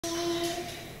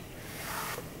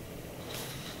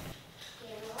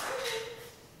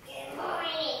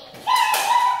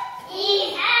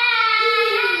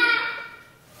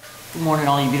morning,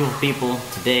 all you beautiful people.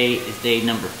 Today is day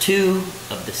number 2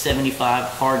 of the 75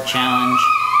 hard challenge.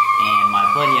 And my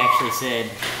buddy actually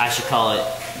said I should call it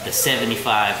the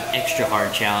 75 extra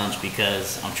hard challenge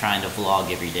because I'm trying to vlog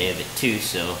every day of it too.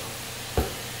 So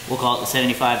we'll call it the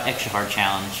 75 extra hard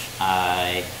challenge.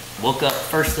 I woke up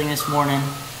first thing this morning.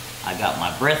 I got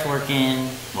my breath work in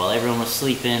while everyone was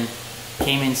sleeping.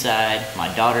 Came inside. My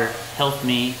daughter helped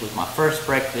me with my first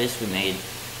breakfast. We made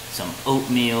some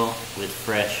oatmeal with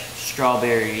fresh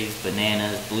strawberries,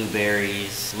 bananas,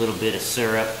 blueberries, a little bit of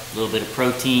syrup, a little bit of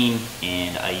protein,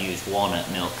 and I used walnut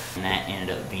milk. And that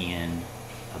ended up being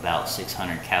about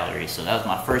 600 calories. So that was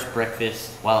my first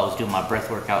breakfast. While I was doing my breath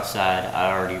work outside,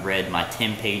 I already read my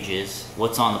 10 pages.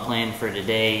 What's on the plan for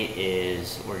today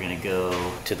is we're gonna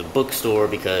go to the bookstore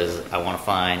because I wanna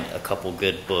find a couple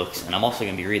good books, and I'm also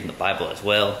gonna be reading the Bible as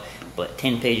well. But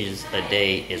 10 pages a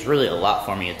day is really a lot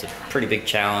for me. It's a pretty big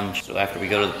challenge. So after we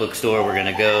go to the bookstore, we're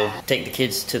gonna go take the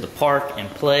kids to the park and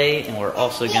play, and we're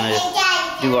also gonna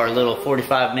do our little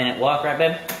 45-minute walk, right,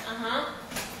 babe?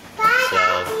 So,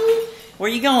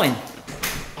 where are you going?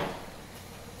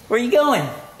 Where are you going? To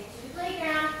the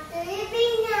playground.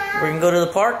 We're gonna go to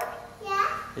the park? Yeah.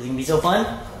 Is it gonna be so fun?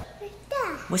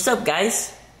 What's up,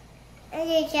 guys? To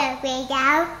the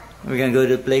playground. We're gonna go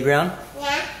to the playground?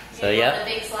 Yeah. So, yeah. The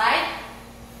big slide?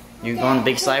 You go on the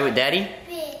big slide with Daddy?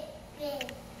 Big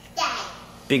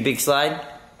slide. Big slide?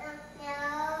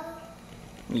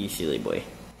 No. You silly boy.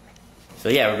 So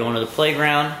yeah, we're going to the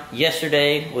playground.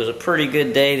 Yesterday was a pretty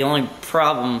good day. The only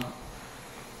problem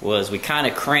was we kind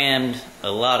of crammed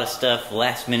a lot of stuff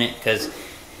last minute because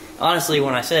honestly,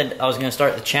 when I said I was going to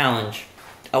start the challenge,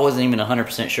 I wasn't even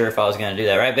 100% sure if I was going to do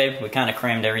that. Right, babe? We kind of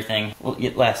crammed everything. Well,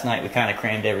 last night we kind of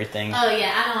crammed everything. Oh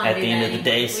yeah, I don't want to at the end of the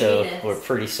day, so we're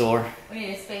pretty sore. We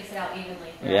need to space it out evenly.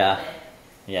 Yeah.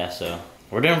 Yeah, so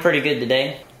we're doing pretty good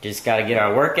today. Just got to get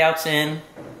our workouts in.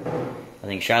 I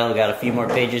think Shiloh got a few more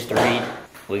pages to read.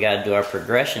 We got to do our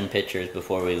progression pictures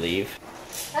before we leave.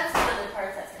 That's one of the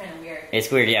parts that's kind of weird.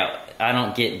 It's weird, yeah. I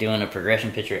don't get doing a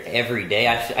progression picture every day.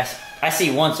 I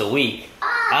see once a week.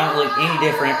 I don't look any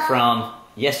different from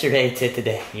yesterday to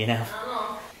today, you know?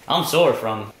 Oh. I'm sore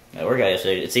from that workout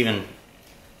yesterday. It's even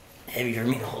heavy for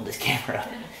me to hold this camera.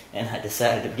 And I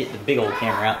decided to get the big old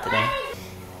camera out today.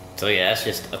 So yeah, that's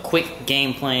just a quick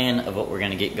game plan of what we're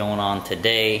going to get going on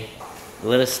today.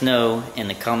 Let us know in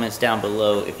the comments down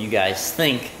below if you guys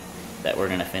think that we're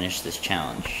going to finish this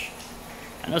challenge.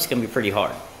 I know it's going to be pretty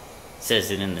hard. It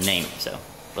says it in the name, so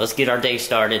let's get our day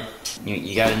started.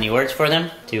 You got any words for them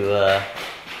to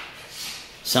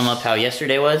sum up how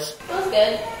yesterday was? It was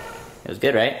good. It was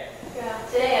good, right? Yeah.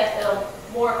 Today I feel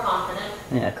more confident.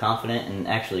 Yeah, confident and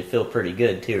actually feel pretty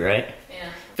good too, right? Yeah.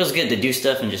 Feels good to do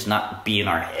stuff and just not be in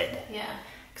our head. Yeah.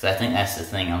 Because I think that's the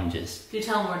thing, I'm just... You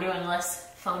tell them we're doing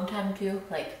less phone time too?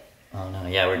 Like... Oh no,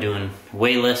 yeah, we're doing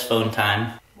way less phone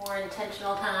time. More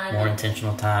intentional time. More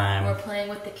intentional time. We're playing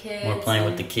with the kids. We're playing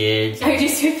with the kids. Are you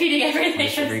just repeating everything?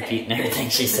 Just repeating everything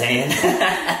she's saying.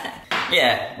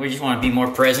 Yeah, we just want to be more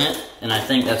present, and I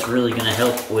think that's really going to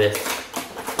help with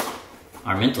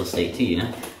our mental state too, you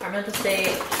know? Our mental state,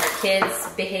 our kids'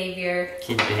 behavior.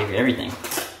 Kids' behavior, everything.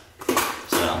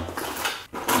 So,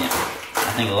 yeah.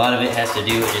 I think a lot of it has to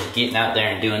do with just getting out there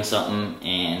and doing something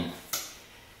and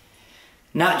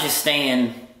not just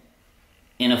staying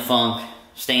in a funk,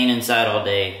 staying inside all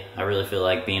day. I really feel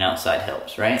like being outside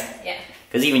helps, right? Yeah.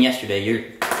 Because even yesterday, your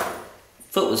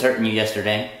foot was hurting you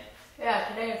yesterday. Yeah,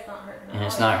 today it's not hurting at all. And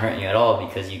it's not hurting you at all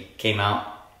because you came out,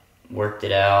 worked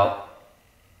it out.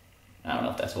 I don't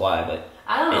know if that's why, but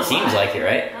I don't know it seems like it,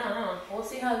 right? I don't know. We'll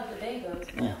see how the day goes.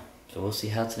 Yeah. So we'll see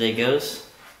how today goes.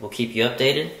 We'll keep you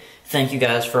updated. Thank you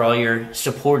guys for all your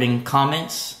supporting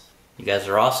comments. You guys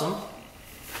are awesome.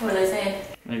 What are they saying?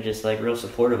 They're just like real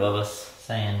supportive of us,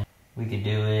 saying we could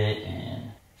do it,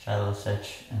 and Shiloh's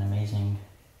such an amazing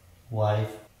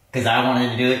wife. Because I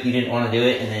wanted to do it, you didn't want to do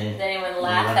it, and then... Did anyone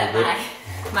laugh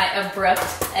at my abrupt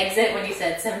exit when you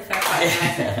said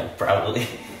 75? Probably.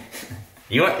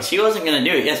 She wasn't going to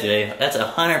do it yesterday. That's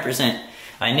 100%.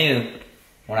 I knew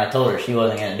when I told her she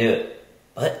wasn't going to do it.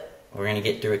 But we're going to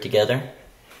get through it together.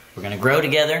 We're going to grow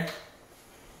together.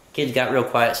 Kids got real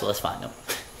quiet, so let's find them.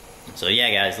 So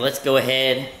yeah, guys, let's go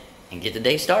ahead and get the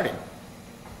day started.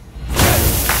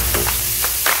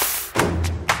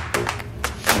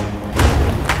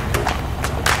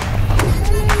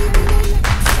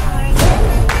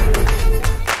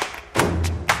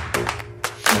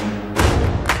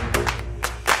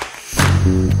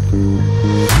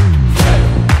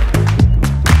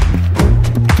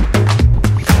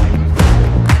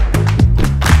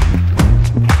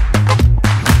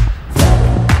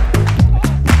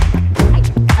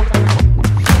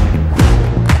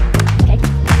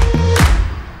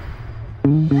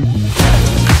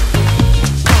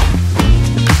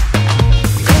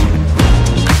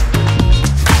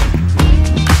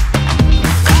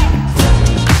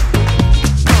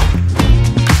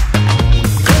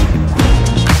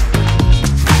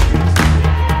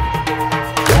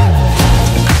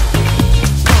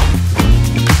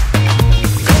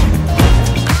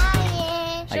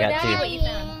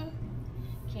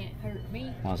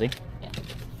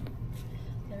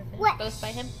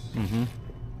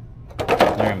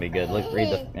 They're gonna be good. Look, read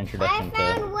the introduction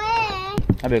I found where.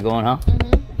 That'd be a good one, huh?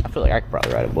 Mm-hmm. I feel like I could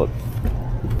probably write a book.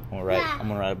 I'm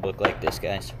gonna write a book like this,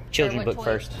 guys. Children's book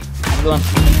first. I'm going.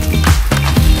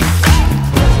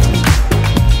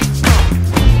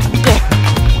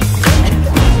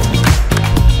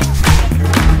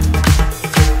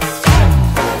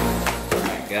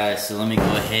 Alright guys, so let me go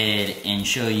ahead and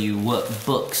show you what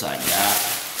books I got.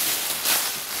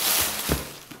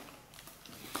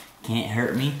 Can't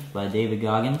Hurt Me by David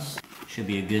Goggins. Should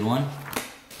be a good one.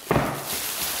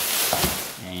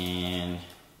 And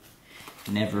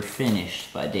Never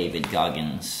Finished by David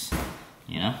Goggins.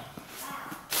 You know?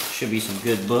 Should be some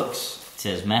good books. It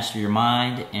says master your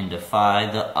mind and defy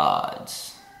the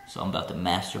odds. So I'm about to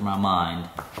master my mind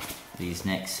these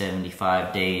next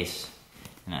 75 days.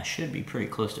 And I should be pretty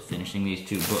close to finishing these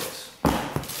 2 books.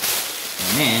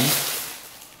 And then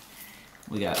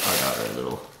we got our daughter a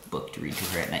little book to read to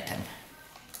her at nighttime.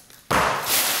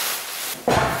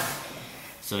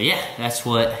 So yeah, that's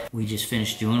what we just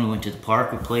finished doing. We went to the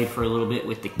park, we played for a little bit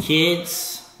with the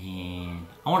kids. And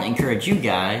I want to encourage you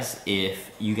guys,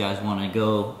 if you guys want to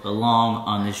go along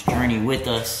on this journey with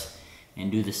us and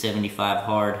do the 75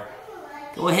 hard,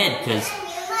 go ahead, because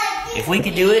if we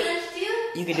could do it,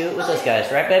 you can do it with us guys,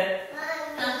 right babe?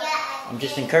 I'm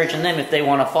just encouraging them if they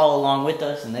want to follow along with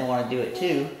us and they want to do it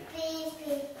too.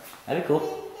 That'd be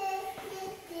cool.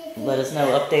 Let us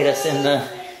know, update us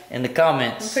in the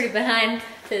comments. I'm pretty behind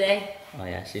today. Oh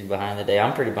yeah, she's behind today.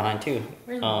 I'm pretty behind too.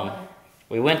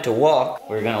 We went to walk.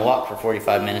 We were gonna walk for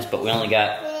 45 minutes, but we only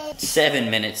got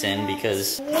 7 minutes in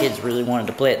because kids really wanted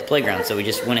to play at the playground. So we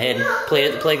just went ahead and played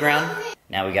at the playground.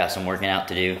 Now we got some working out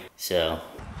to do. So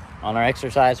on our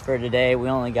exercise for today, we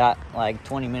only got like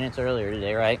 20 minutes earlier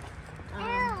today, right?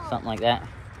 Something like that.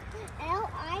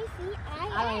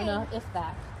 I don't even know if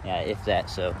that. Yeah, if that,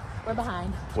 so. We're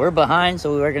behind. We're behind,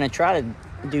 so we were gonna try to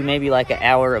do maybe like an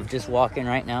hour of just walking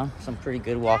right now. Some pretty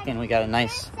good walking. We got a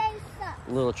nice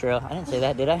little trail. I didn't say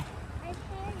that, did I?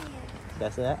 Did I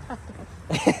say that?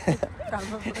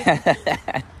 Probably.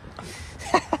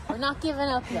 We're not giving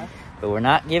up though. But we're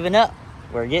not giving up.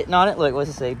 We're getting on it. Look, what's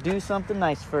it say? Do something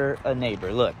nice for a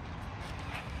neighbor. Look.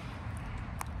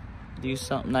 Do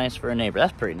something nice for a neighbor.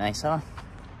 That's pretty nice, huh?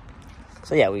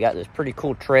 So yeah, we got this pretty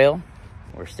cool trail.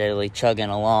 We're steadily chugging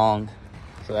along.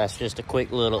 So that's just a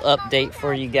quick little update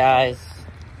for you guys.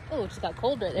 Oh, it just got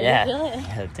cold right there. Yeah, You feel it?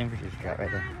 yeah, the temperature's dropped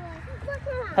right there.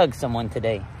 Hug someone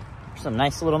today. Some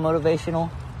nice little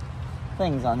motivational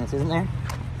things on this, isn't there?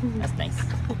 That's nice.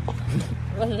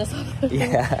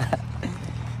 Yeah.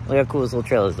 Look how cool this little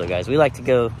trail is though, guys. We like to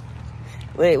go,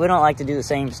 we don't like to do the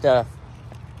same stuff.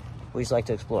 We just like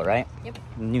to explore, right? Yep.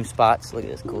 New spots. Look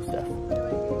at this cool stuff.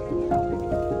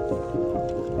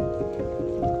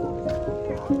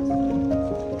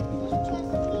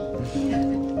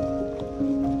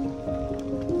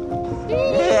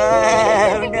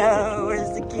 Oh no,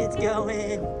 where's the kids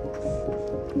going?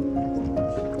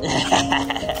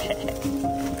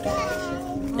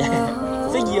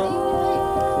 See ya.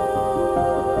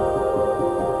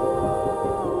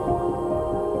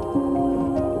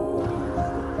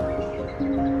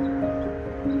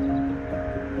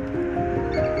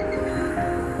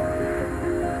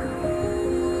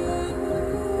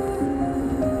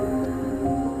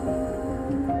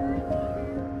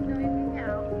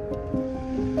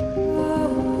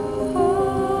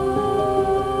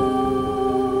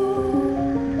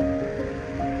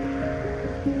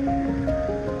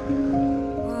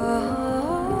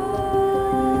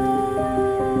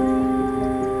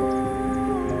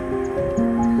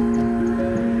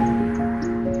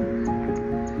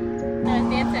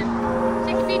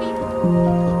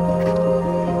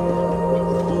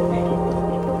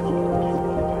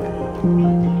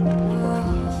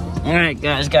 Alright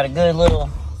guys, got a good little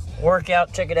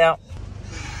workout. Check it out.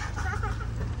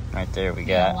 Right there we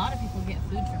got a lot of people get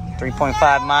food from here.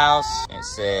 3.5 miles. It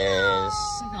says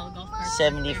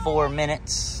 74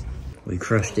 minutes. We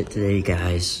crushed it today,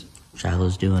 guys.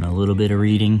 Shiloh's doing a little bit of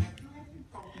reading.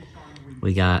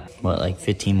 We got, what, like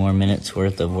 15 more minutes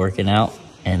worth of working out,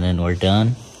 and then we're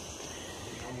done.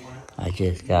 I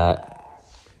just got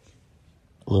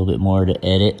a little bit more to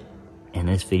edit, and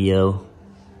this video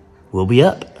will be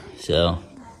up. So,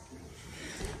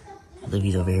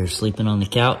 Livy's over here sleeping on the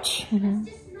couch.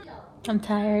 I'm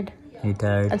tired. You're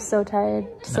tired? I'm so tired.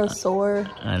 So sore.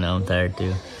 I know, I'm tired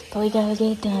too. But we gotta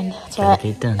get it done.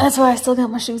 That's why I still got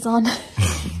my shoes on.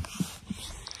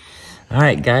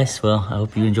 Alright guys, well, I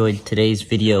hope you enjoyed today's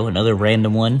video. Another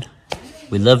random one.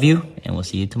 We love you, and we'll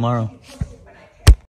see you tomorrow.